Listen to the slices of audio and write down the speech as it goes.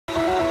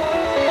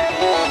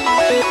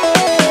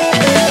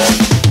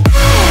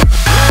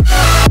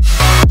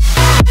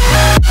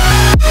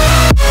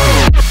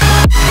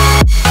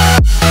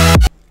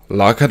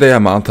Look at the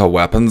amount of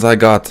weapons I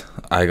got.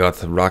 I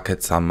got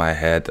rockets on my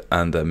head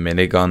and a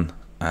minigun.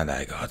 And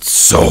I got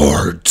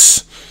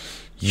swords.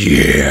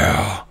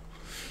 Yeah.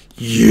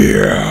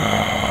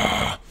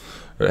 Yeah.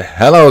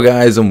 Hello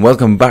guys and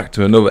welcome back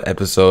to another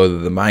episode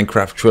of the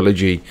Minecraft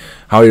Trilogy.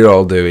 How are you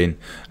all doing?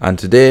 And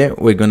today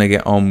we're going to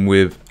get on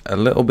with a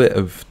little bit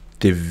of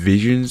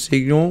division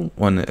signal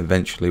when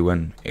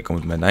it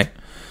comes midnight.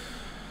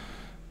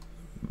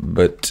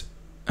 But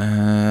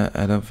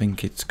I don't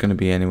think it's going to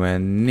be anywhere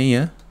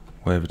near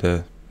wherever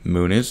the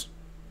moon is.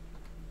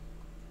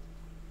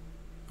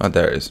 Oh,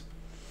 there it is.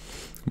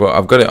 Well,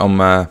 I've got it on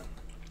my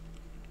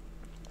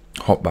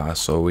hotbar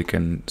so we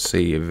can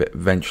see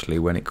eventually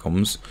when it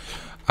comes.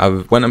 I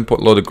went and put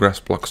a load of grass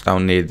blocks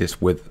down near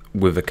this with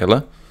a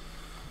killer.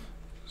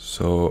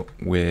 So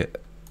we're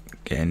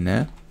getting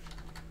there.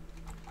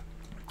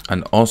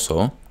 And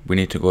also, we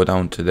need to go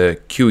down to the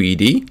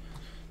QED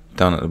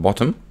down at the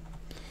bottom.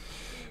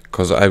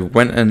 Because I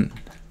went and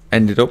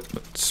ended up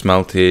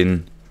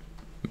smelting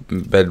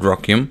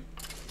bedrockium.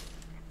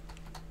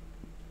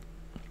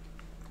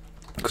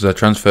 Because I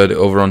transferred it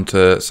over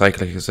onto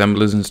cyclic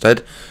assemblers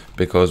instead.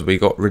 Because we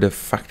got rid of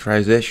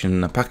factorization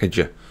in the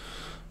packager.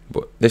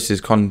 But this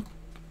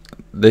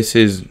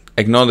is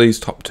ignore these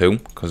top two.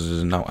 Because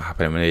there's not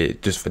happening with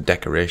it. Just for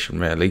decoration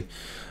really.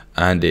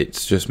 And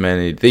it's just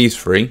mainly these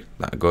three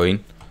that are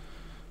going.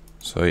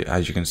 So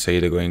as you can see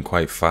they're going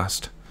quite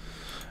fast.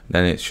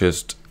 Then it's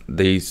just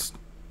these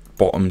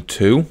bottom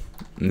two,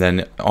 and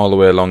then all the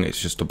way along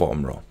it's just the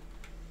bottom row.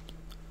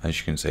 As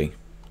you can see,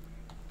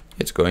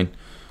 it's going,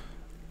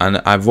 and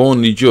I've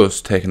only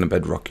just taken the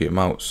bedrockium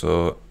out,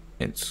 so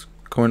it's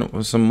coming up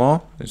with some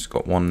more. It's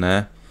got one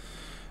there,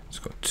 it's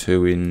got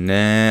two in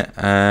there,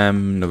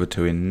 another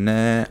two in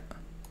there,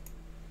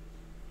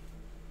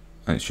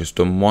 and it's just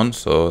done one,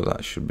 so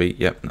that should be,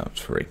 yep, no,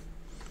 it's three.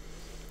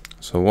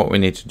 So what we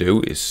need to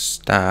do is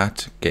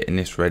start getting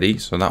this ready.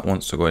 So that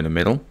wants to go in the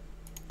middle.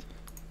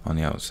 On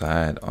the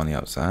outside, on the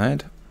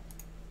outside.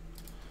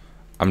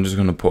 I'm just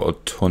going to put a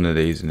ton of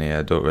these in here.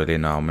 I don't really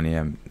know how many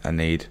I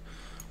need.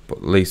 But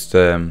at least,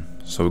 so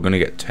we're going to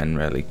get 10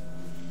 really.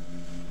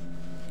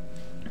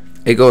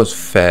 It goes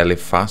fairly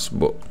fast,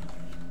 but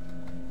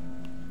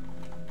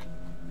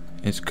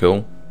it's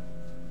cool.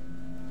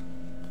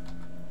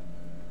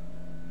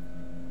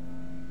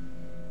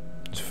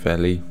 It's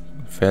fairly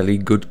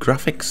good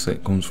graphics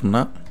that comes from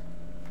that.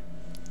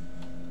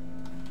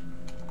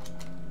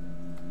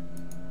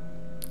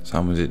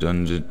 How was it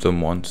done? Just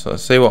done once. So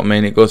see what I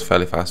mean? It goes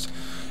fairly fast.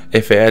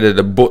 If it added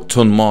a butt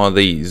ton more of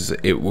these,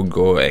 it would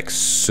go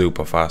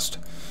super fast.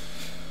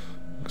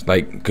 It's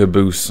like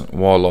Caboose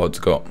Warlord's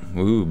got.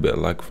 Ooh, a bit of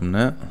lag from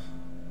that.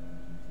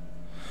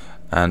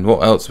 And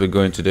what else we're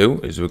going to do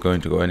is we're going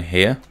to go in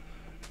here,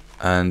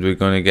 and we're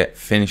going to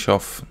finish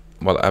off.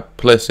 Well, I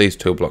placed these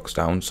two blocks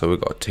down, so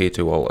we've got a tier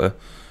 2 altar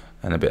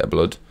and a bit of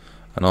blood.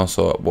 And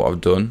also, what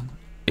I've done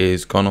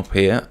is gone up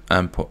here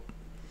and put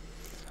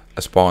a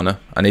spawner.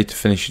 I need to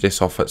finish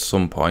this off at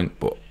some point,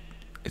 but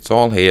it's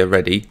all here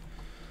ready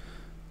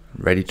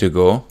to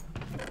go.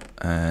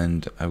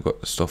 And I've got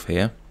the stuff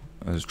here.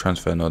 There's a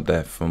transfer node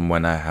there from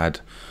when I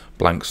had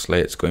blank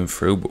slates going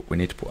through, but we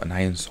need to put an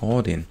iron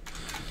sword in.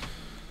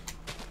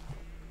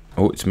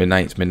 Oh, it's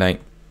midnight, it's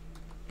midnight.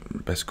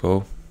 Best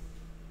go.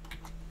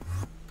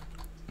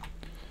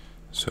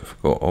 So if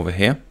we go over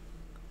here,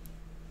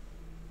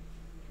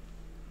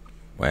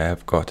 where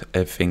I've got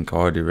everything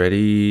already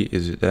ready.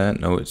 Is it there?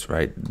 No, it's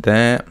right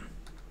there.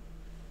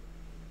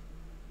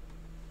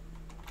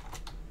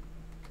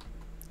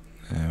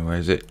 Where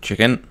is it?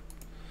 Chicken.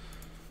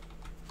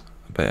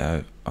 I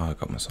bet I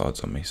got my swords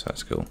on me, so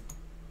that's cool.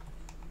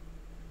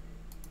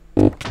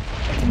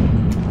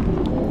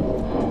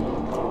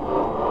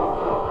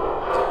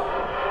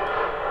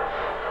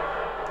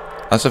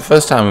 That's the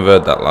first time I've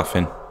heard that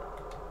laughing.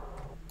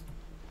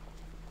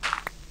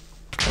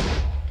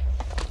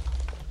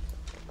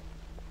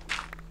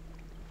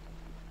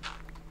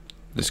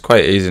 It's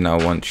quite easy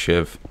now once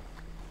you've...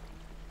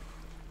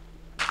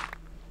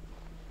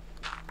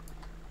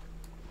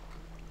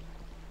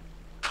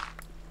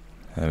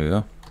 There we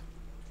go.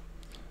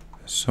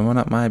 There's someone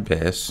at my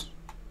base.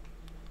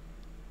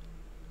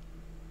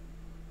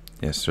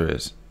 Yes, there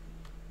is.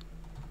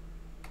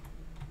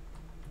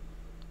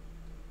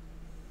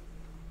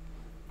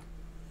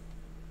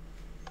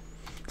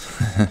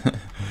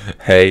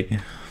 Hey.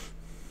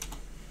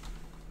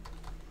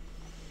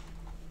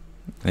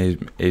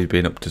 He's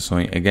been up to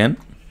something again.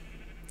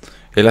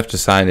 He'll have to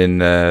sign in.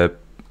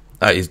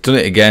 He's done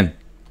it again.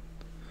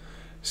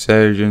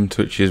 Surgeon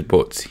touches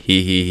butts.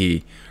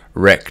 He.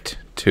 Wrecked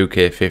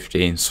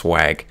 2K15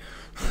 swag.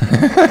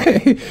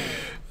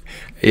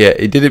 Yeah,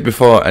 he did it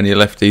before and he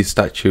left these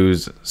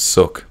statues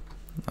suck.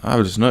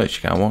 I've just noticed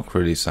you can't walk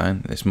through these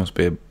signs. This must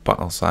be a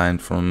battle sign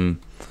from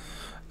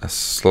a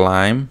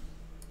slime.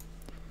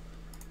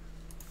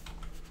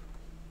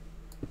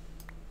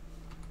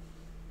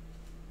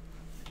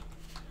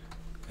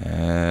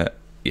 Yeah,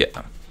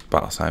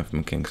 battle sign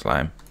from King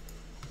Slime.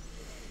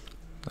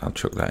 I'll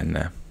chuck that in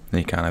there.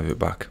 Then you can't have it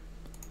back.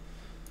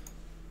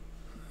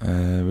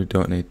 We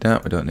don't need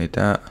that, we don't need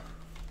that.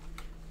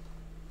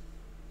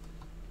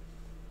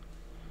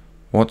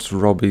 What's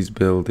Robbie's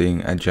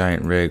building? A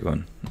giant ray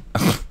gun.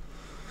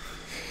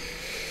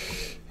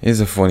 Here's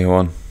a funny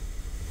one.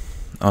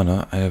 Oh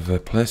no, I have a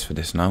place for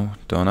this now,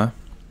 don't I?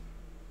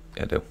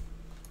 Yeah, I do.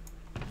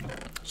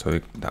 So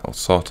that'll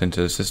sort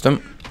into the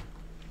system.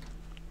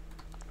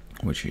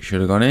 Which it should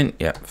have gone in.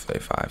 Yep,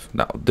 35.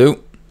 That'll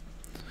do.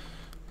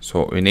 So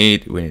what we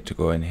need to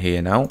go in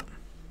here now.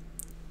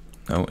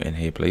 No, in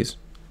here please.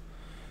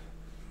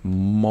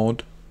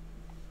 Mod.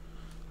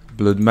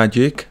 Blood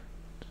magic.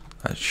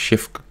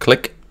 Shift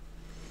click.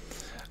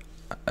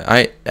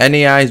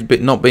 NEI's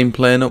not been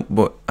playing up,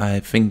 but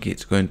I think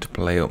it's going to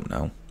play up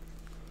now.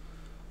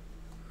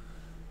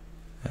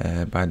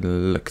 By the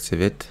looks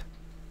of it,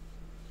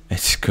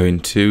 it's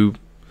going to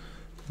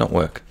not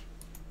work.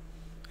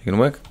 You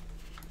gonna work?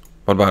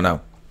 What about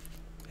now?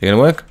 You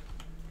gonna work?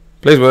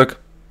 Please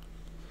work.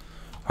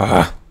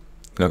 Ah,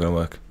 not gonna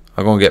work.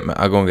 I'm gonna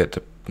get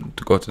to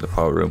go to the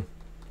power room,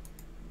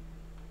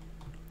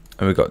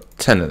 and we got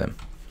 10 of them.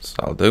 So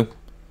that'll do.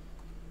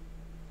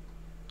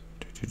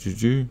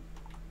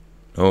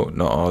 Oh,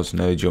 not ours.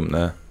 No jump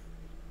there.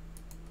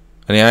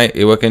 Anyway,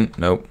 you working?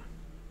 Nope.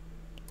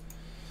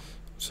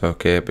 It's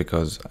okay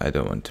because I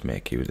don't want to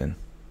make you then.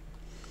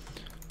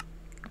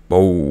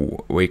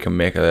 Oh, we can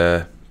make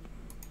that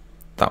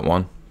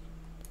one.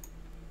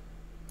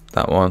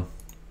 That one.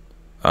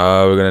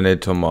 We're gonna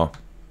need some more.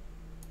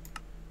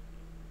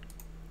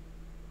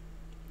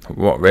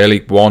 What, really?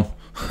 One?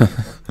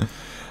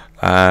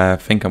 I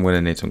think I'm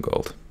gonna need some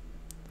gold.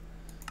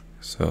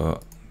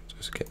 So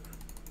just get.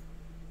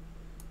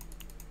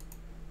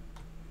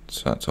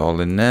 So that's all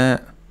in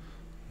there.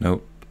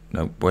 Nope.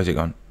 Nope. Where's it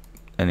gone?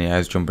 Any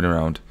eyes jumping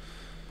around?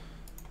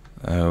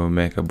 We'll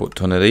make a butt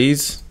ton of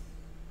these.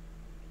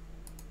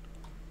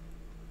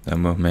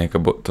 Then we'll make a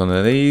butt ton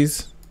of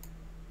these.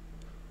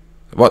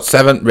 What,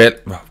 7?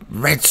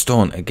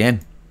 Redstone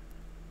again.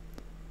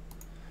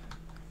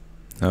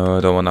 No,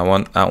 I don't want that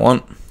one. That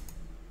one.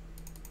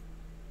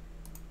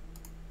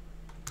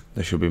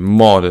 There should be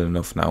more than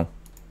enough now.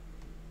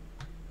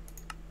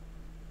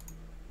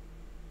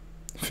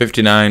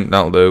 59,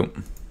 that'll do.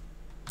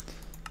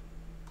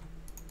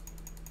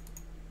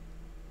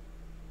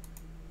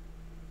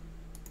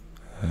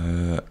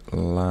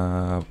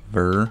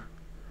 Lava.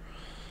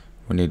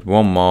 We need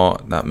one more.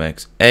 That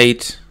makes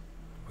 8.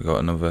 We got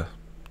another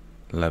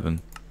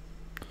 11.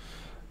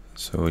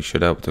 So we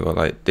should have to go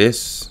like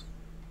this.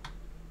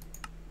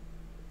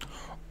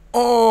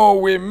 Oh,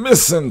 we're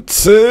missing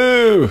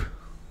 2.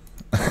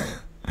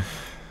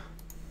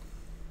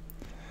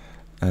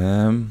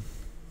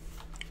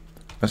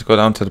 Let's go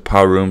down to the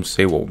power room,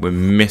 see what we're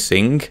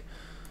missing.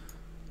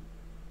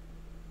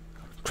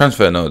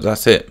 Transfer nodes,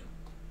 that's it.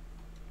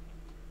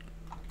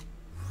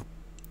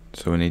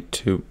 So we need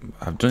 2.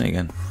 I've done it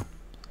again.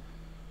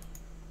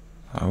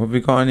 Have we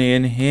got any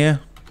in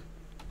here?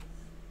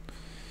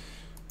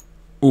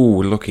 Ooh,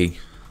 we're lucky.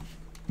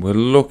 We're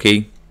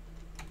lucky.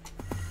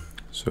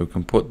 So we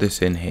can put this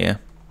in here,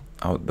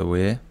 out the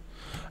way.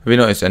 Have you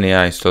noticed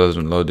NEI still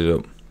hasn't loaded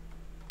up?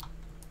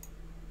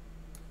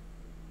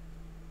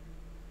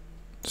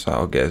 So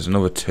that'll get us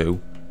another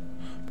 2.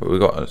 But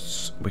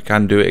we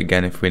can do it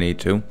again if we need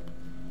to.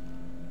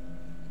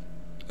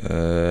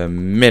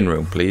 Min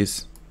room,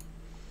 please.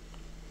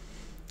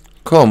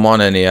 Come on,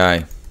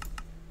 NEI.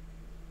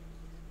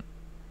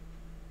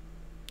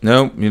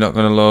 No, you're not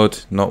going to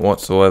load. Not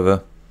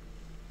whatsoever.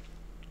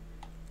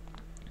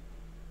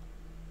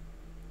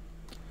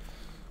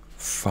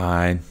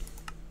 Fine.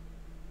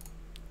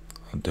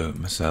 I'll do it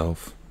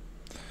myself.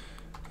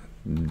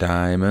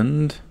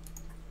 Diamond.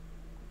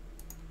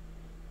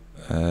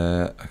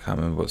 I can't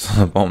remember what's on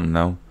the bottom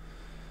now.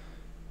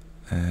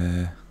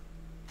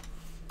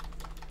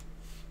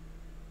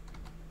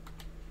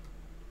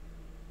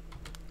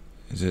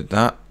 Is it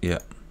that? Yeah.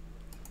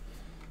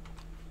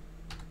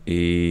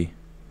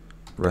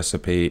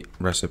 Recipe.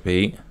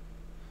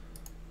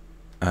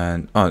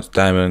 And oh, it's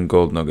diamond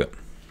gold nugget.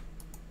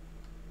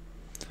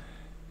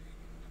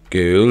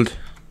 Gold.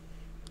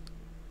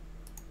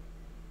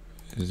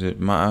 Does it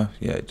matter?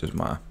 Yeah, it does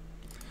matter.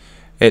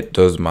 It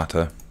does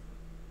matter.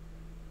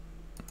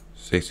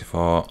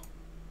 64.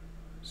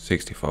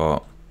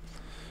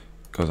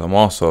 Because I'm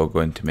also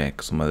going to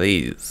make some of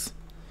these,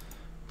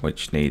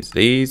 which needs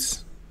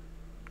these,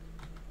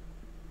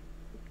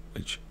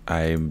 which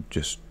I'm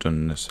just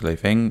done the silly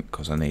thing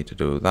because I need to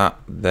do that,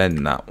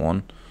 then that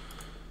one.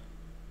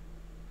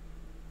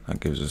 That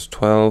gives us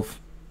 12.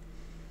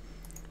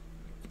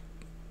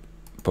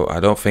 But I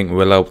don't think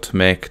we'll able to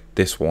make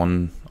this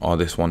one or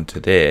this one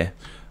today.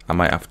 I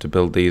might have to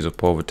build these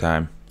up over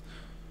time.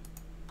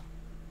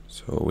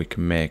 So we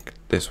can make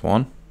this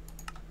one.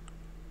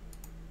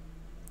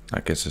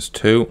 That gives us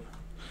 2.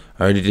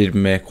 I already did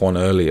make one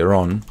earlier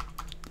on.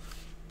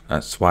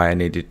 That's why I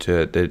needed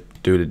to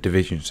do the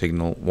division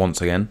signal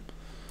once again,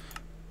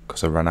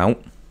 because I ran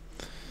out.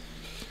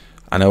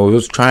 And I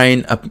was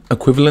trying an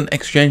equivalent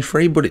exchange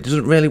free, but it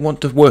doesn't really want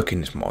to work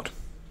in this mod.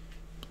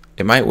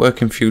 It might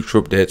work in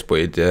future updates, but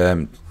it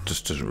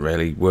just doesn't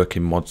really work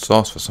in mod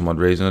source for some odd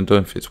reason. I don't know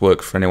if it's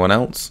worked for anyone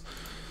else,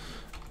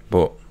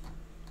 but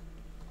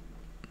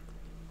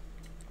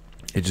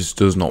it just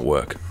does not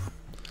work.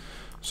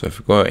 So if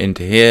we go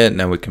into here,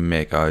 now we can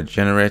make our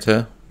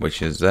generator,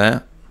 which is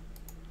there.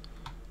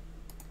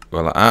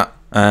 Go like that,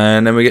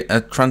 and then we get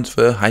a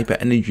transfer hyper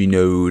energy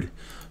node.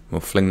 We'll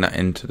fling that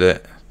into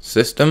the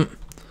system.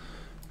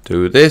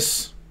 Do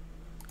this,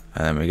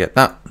 and then we get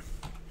that.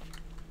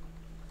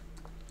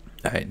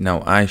 Right,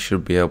 now I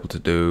should be able to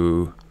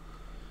do.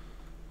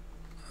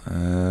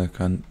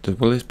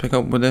 Will this pick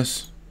up with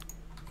this?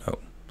 No, I'm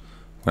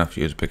gonna have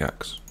to use a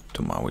pickaxe.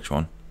 Don't matter which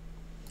one.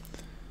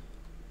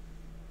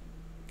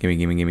 Gimme,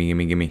 gimme, gimme,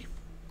 gimme, gimme.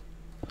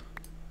 I'll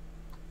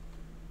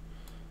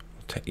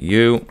take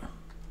you.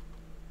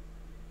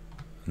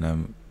 And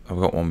then I've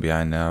got one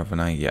behind there, haven't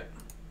I? Yeah.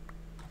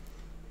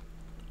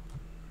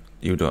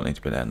 You don't need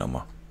to be there no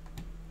more.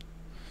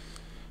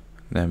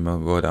 Then we'll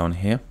go down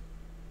here.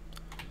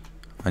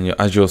 And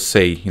as you'll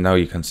see, now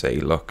you can see,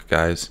 look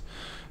guys,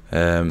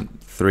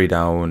 3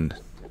 down,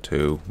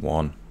 2,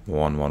 1,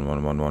 1, 1,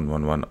 1, 1, 1,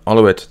 1, 1, all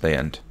the way to the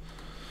end.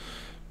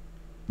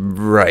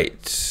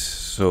 Right,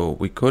 so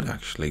we could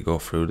actually go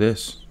through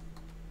this.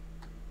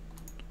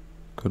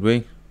 Could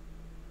we?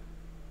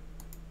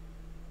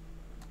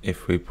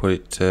 If we put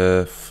it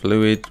to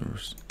fluid,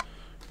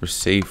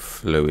 receive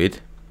fluid,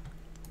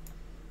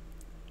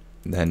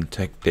 then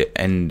take the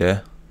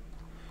ender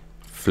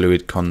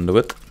fluid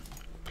conduit,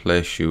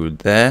 place you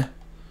there,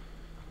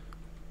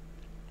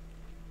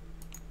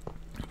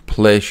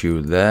 place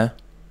you there.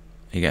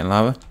 Are you getting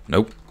lava?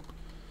 Nope.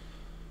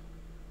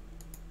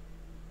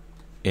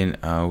 In,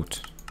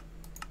 out,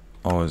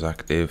 always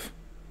active.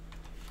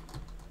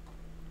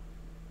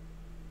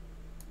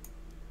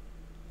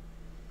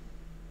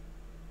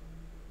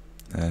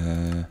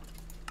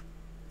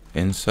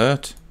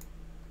 Insert.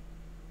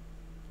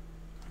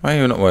 Why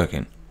are you not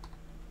working?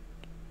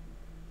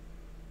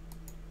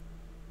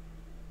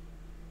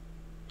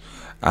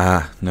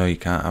 Ah, no, you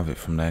can't have it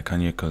from there, can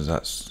you? Because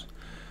that's...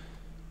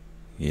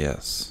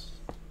 Yes.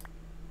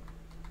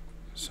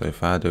 So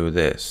if I do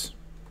this,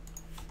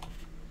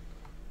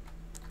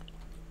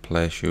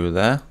 place you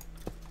there.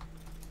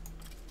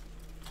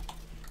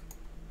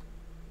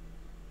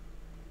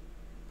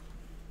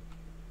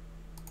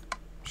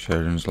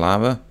 Sheridan's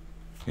lava.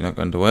 You're not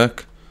going to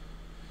work.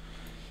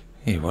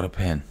 Hey, what a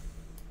pain.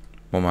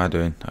 What am I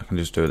doing? I can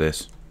just do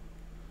this.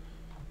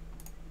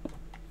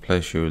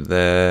 Place you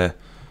there.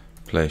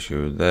 Place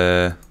you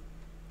there.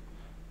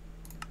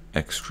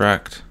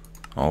 Extract.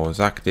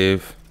 Always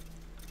active.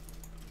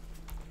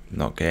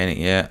 Not getting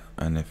it yet.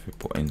 And if we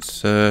put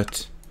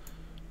insert.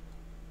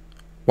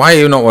 Why are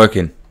you not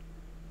working?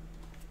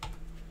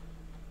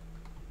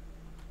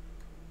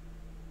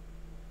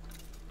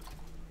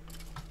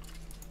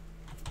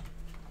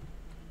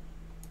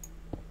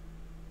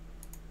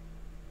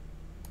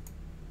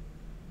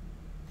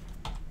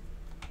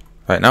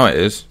 Right, now it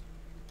is.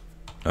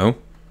 No.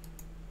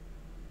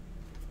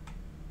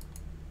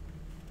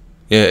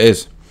 Yeah, it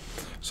is.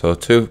 So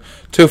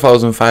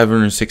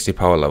 2,560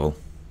 power level.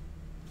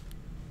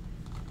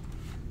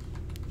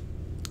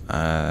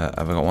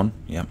 Have I got one?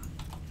 Yeah.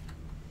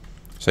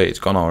 So it's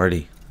gone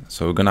already.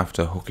 So we're gonna have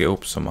to hook it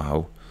up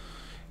somehow.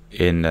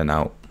 In and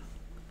out.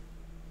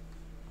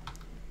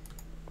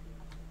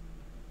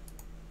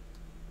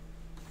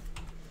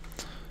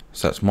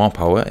 So that's more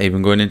power,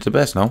 even going into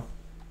base now.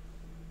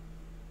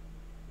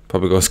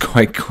 Probably goes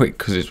quite quick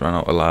because it's run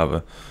out of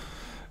lava.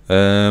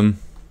 I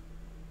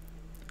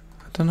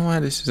don't know why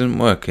this isn't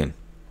working.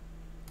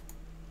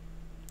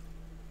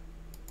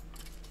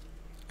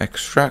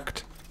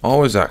 Extract,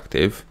 always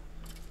active.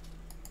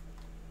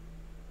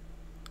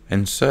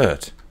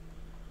 Insert.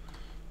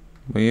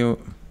 Do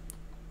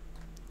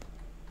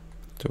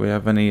we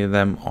have any of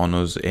them on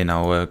us in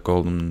our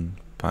golden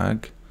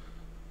bag?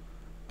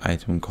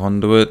 Item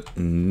conduit.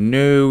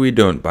 No, we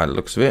don't by the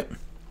looks of it.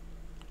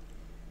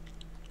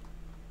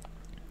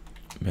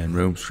 Main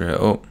room straight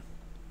up.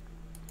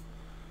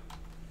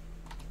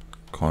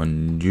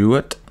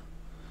 Conduit.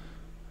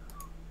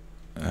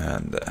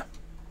 And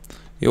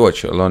you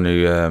watch, it'll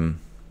only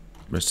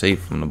receive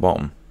from the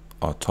bottom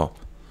or top.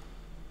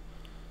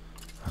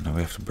 I know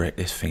we have to break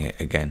this thing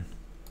again.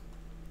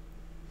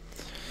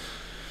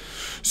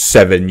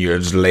 7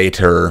 years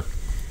later.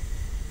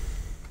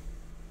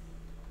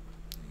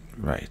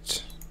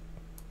 Right.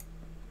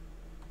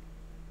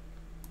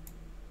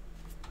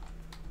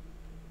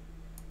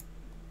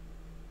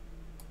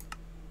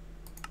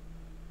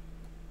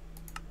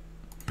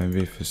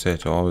 Maybe if we say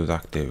to always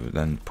active,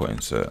 then put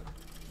insert.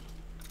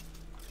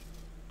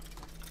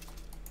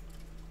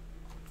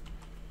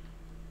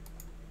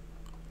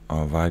 Oh,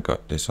 have I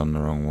got this on the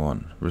wrong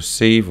one?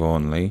 Receive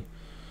only.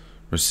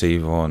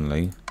 Receive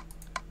only.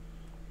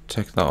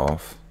 Take that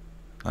off.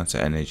 That's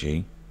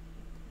energy.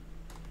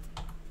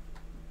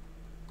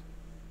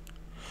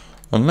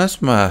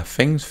 Unless my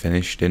thing's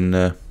finished in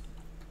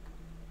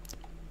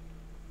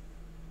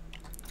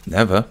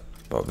never,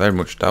 but I very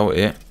much doubt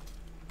it.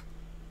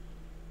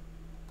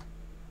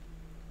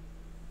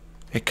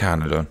 It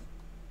kinda done.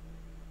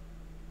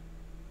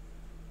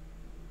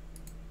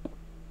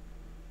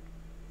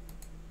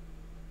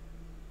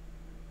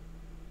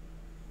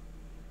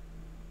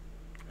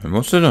 It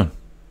must have done.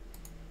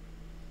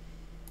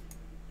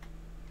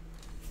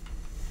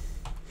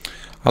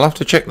 I'll have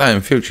to check that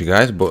in future,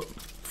 guys, but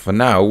for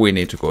now we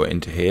need to go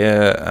into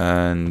here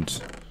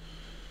and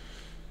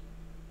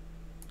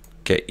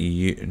get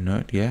you,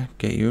 no, yeah,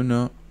 get you,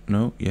 no,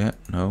 no, yeah,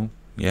 no,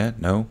 yeah,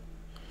 no.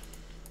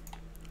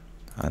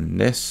 And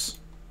this,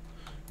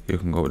 you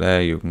can go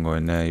there, you can go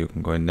in there, you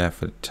can go in there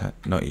for the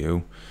not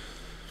you.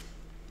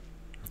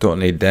 Don't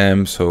need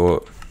them,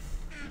 so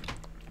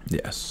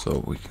yes,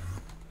 so we.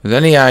 Is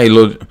any eye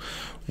load?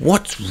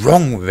 What's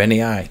wrong with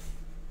any eye?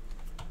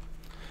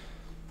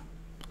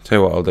 Tell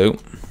you what I'll do,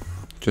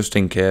 just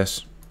in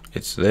case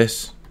it's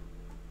this.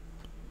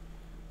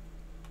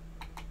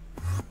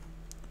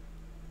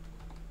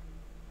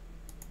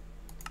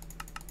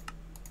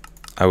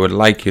 I would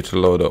like you to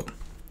load up.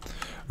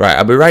 Right,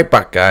 I'll be right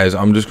back, guys.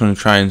 I'm just going to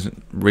try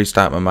and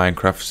restart my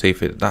Minecraft, see if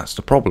that's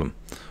the problem.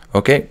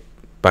 Okay,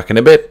 back in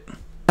a bit.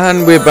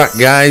 And we're back,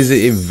 guys.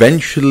 It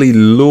eventually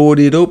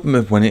loaded up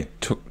when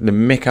it took the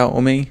mick out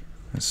of me.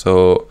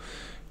 So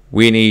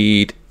we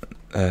need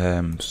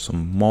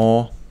some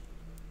more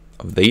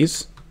of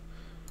these.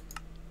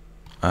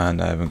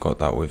 And I haven't got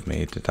that with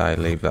me. Did I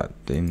leave that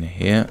in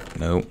here?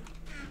 No.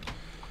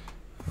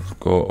 Let's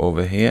go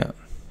over here.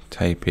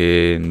 Type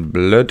in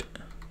blood.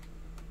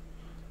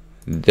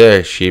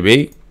 There she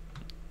be.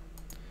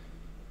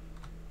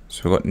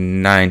 So we've got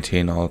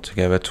 19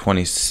 altogether.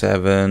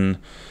 27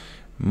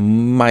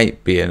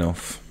 might be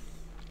enough.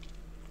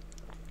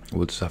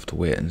 We'll just have to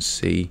wait and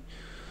see.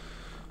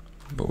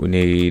 But we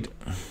need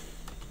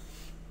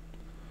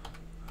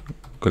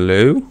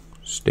glue,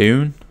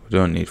 stone. We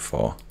don't need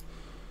 4.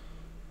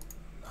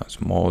 That's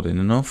more than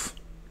enough.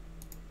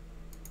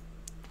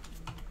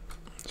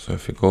 So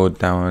if we go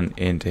down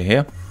into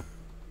here,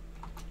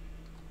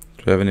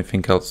 do we have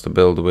anything else to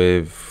build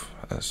with?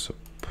 I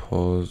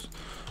suppose.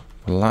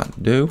 Will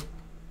that do?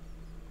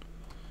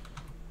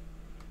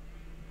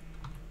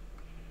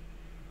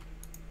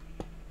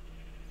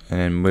 And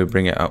then we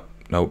bring it up.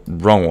 No,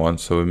 wrong one.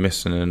 So we're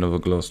missing another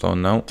glowstone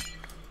now.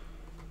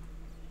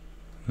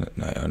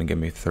 No, it only gave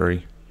me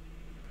 3.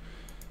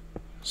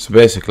 So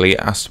basically, it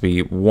has to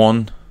be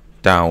 1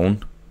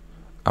 down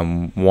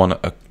and 1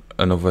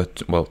 another.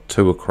 Well,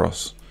 2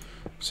 across.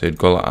 So you'd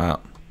go like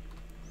that.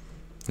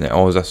 And it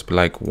always has to be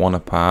like 1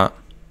 apart.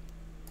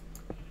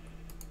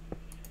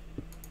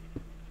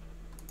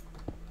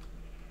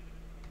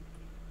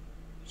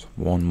 So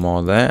 1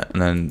 more there,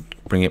 and then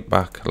bring it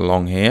back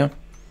along here.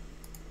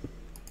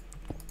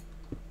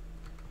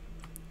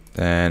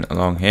 Then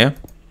along here.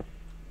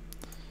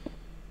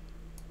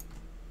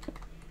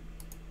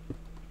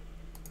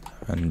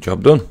 And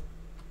job done.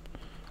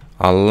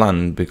 I'll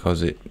land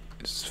because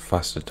it's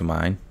faster to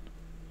mine.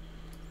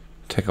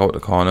 Take out the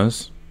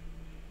corners.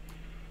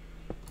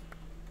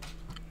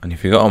 And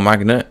if you got a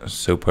magnet,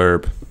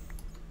 superb.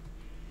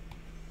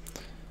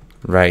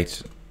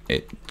 Right,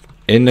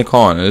 in the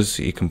corners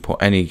you can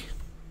put any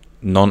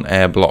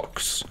non-air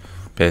blocks,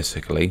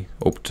 basically,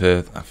 up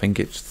to, I think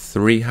it's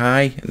 3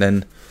 high, and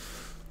then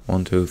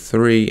 1, 2,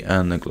 3,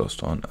 and the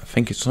glowstone. I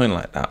think it's something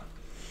like that.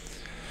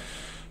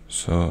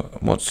 So,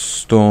 what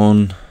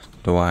stone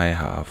do I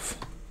have?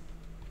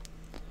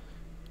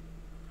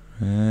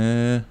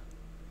 We'll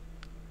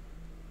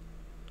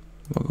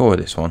go with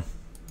this one.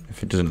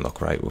 If it doesn't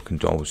look right, we can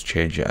always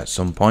change it at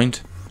some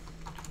point.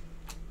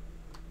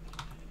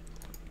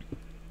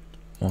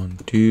 1,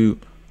 2,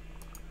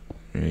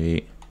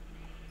 3.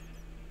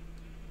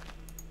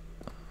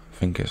 I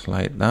think it's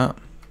like that.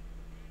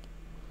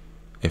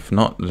 If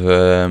not,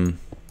 the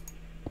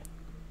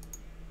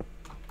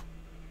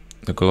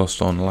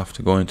glowstone will have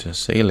to go into the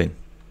ceiling.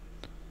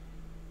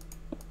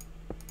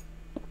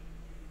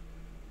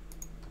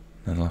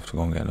 Then I'll have to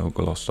go and get another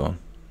glowstone.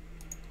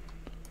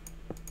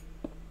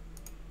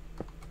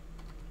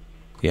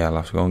 Yeah, I'll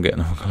have to go and get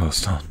another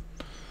glowstone.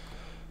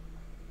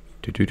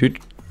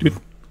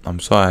 I'm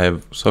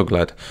so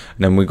glad. And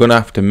then we're going to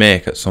have to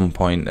make at some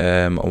point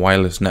a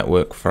wireless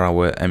network for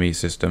our ME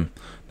system.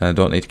 Then I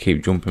don't need to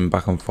keep jumping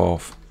back and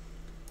forth.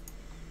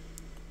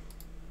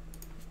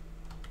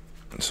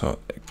 So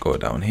go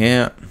down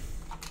here.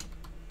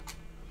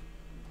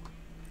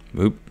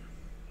 Boop.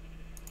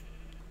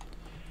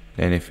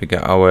 Then if we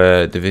get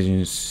our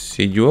division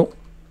schedule,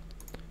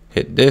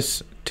 hit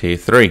this, tier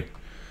 3.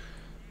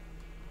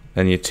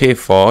 Then your tier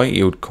 4,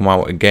 you would come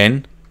out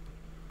again.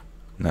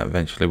 And that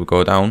eventually will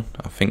go down.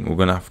 I think we're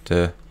going to have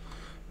to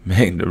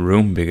make the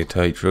room bigger, to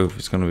tell you the truth.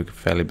 It's going to be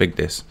fairly big,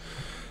 this.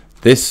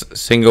 This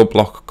single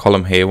block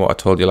column here, what I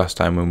told you last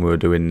time when we were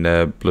doing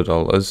blood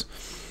altars,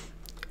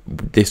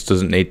 this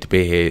doesn't need to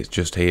be here. It's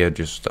just here,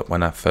 just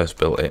when I first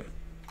built it.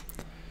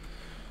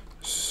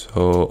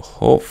 So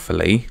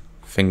hopefully,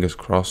 fingers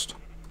crossed,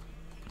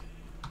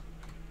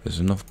 there's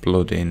enough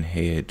blood in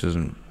here. It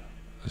doesn't,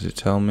 does it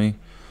tell me?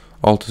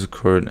 Alters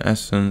current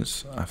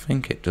essence. I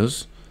think it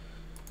does.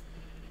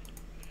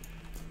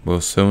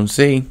 We'll soon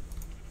see.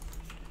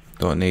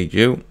 Don't need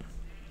you.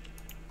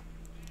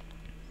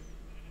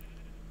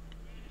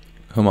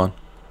 Come on.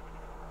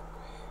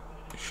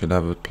 Should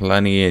have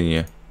plenty in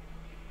you.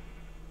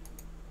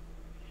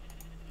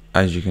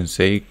 As you can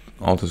see,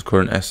 Alta's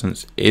current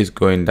essence is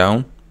going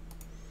down.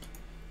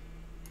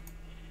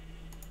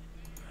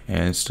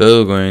 And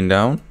still going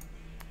down.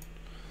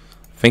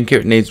 I think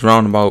it needs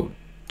around about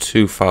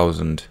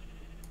 2,000.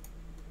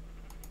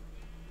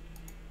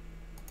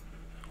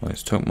 Well,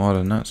 it's took more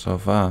than that so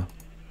far.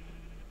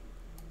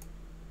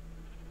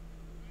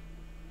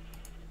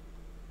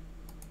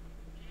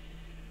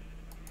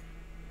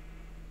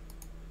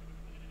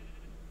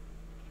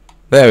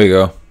 There we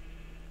go.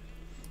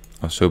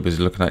 I was so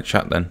busy looking at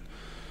chat then.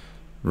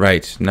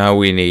 Right, now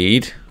we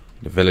need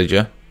the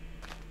villager.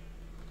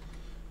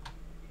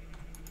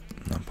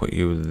 I'll put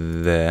you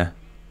there.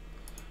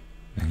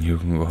 And you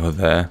can go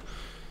there.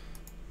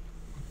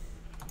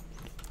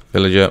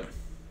 Villager.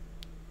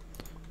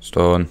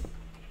 Stone.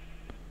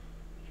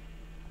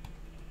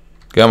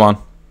 Come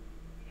on.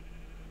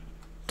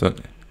 Don't,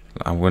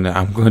 I'm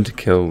going to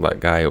kill that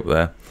guy up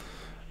there.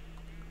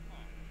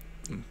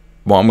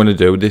 What I'm going to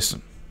do, this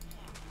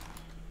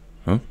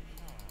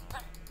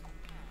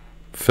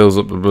fills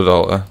up the blood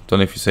altar. Don't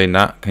know if you're seeing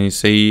that. Can you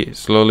see it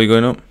slowly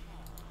going up?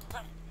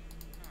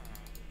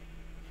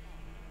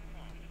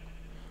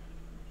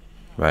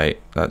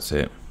 Right, that's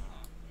it.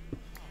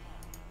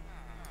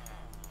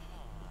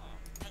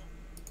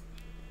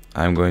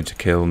 I'm going to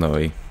kill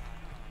Noe.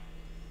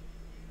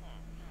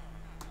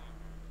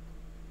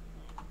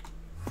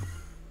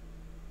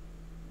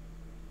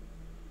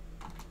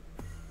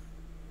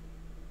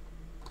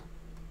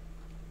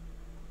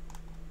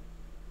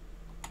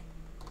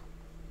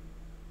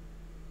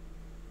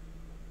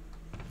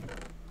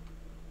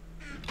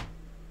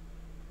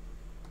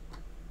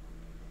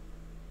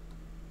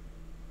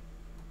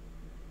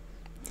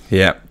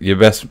 Yeah, you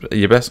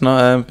best not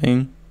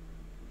having.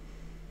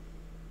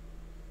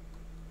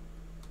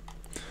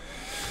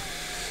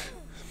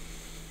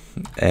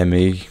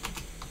 Emmy.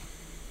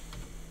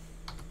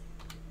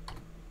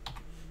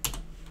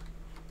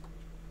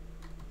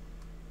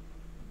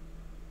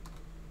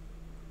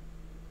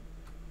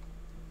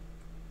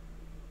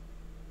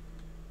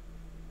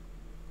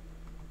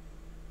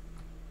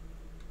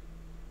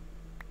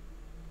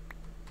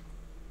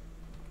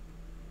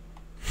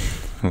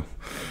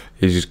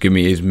 He just give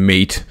me his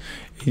meat.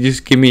 He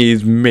just give me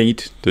his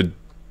meat, the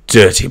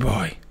dirty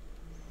boy.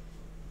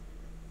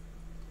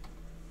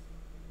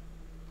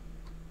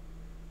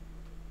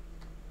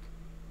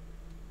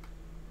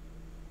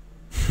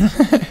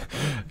 It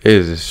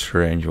is a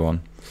strange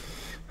one.